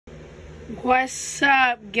What's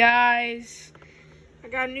up, guys? I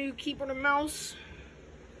got a new keyboard and mouse.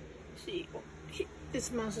 See,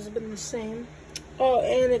 this mouse has been the same. Oh,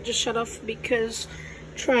 and it just shut off because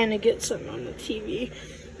I'm trying to get something on the TV.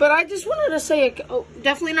 But I just wanted to say,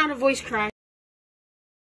 definitely not a voice crack.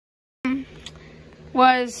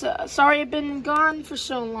 Sorry I've been gone for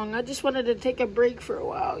so long. I just wanted to take a break for a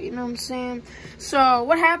while, you know what I'm saying? So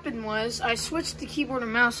what happened was I switched to keyboard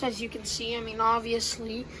and mouse, as you can see. I mean,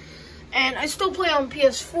 obviously. And I still play on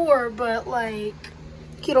PS4, but like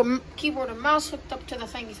keyboard and mouse hooked up to the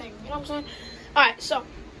thingy thing. You know what I'm saying? Alright, so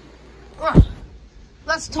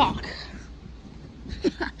let's talk.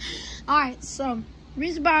 Alright, so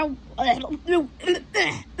reason why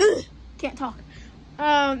can't talk.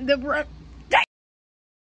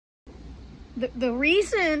 The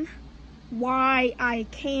reason why I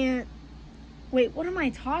can't wait, what am I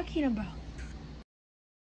talking about?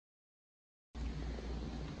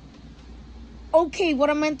 Okay, what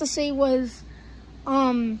I meant to say was,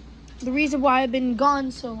 the reason why I've been gone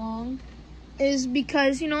so long is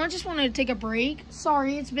because, you know, I just wanted to take a break.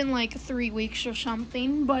 Sorry, it's been like 3 weeks or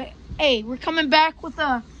something, but hey, we're coming back with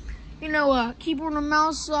a, you know, a keyboard and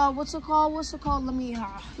mouse, what's it called? Let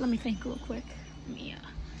me think real quick.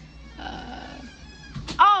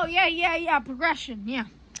 Oh, yeah, progression, yeah.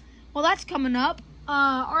 Well, that's coming up.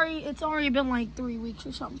 It's already been like 3 weeks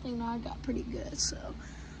or something. I got pretty good, so.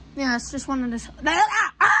 Yeah, it's just one of this. I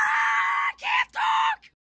can't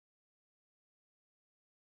talk!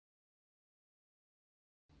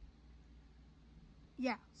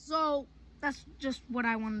 Yeah, so that's just what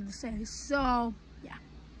I wanted to say. So, yeah.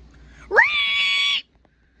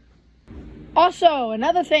 Also,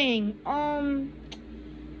 another thing. I'm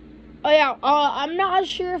not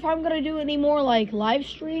sure if I'm gonna do any more like live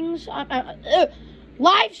streams.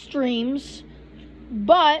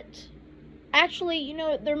 But actually, you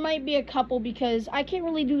know, there might be a couple because I can't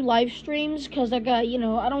really do live streams because I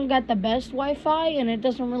don't got the best Wi-Fi and it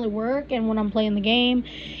doesn't really work. And when I'm playing the game,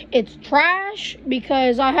 it's trash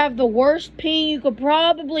because I have the worst ping you could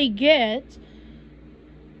probably get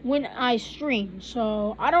when I stream.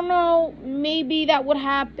 So, I don't know, maybe that would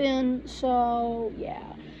happen. So, yeah.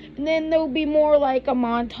 And then there'll be more like a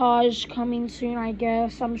montage coming soon, I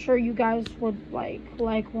guess. I'm sure you guys would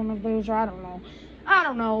like one of those, or I don't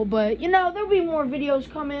know, but, you know, there'll be more videos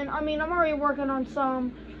coming. I mean, I'm already working on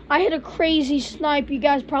some. I hit a crazy snipe you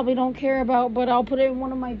guys probably don't care about, but I'll put it in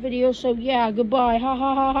one of my videos. So, yeah, goodbye. Ha,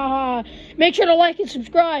 ha, ha, ha, ha. Make sure to like and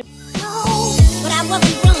subscribe. No, but I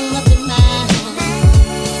wasn't wrong up in my heart.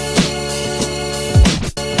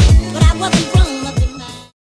 But I wasn't wrong.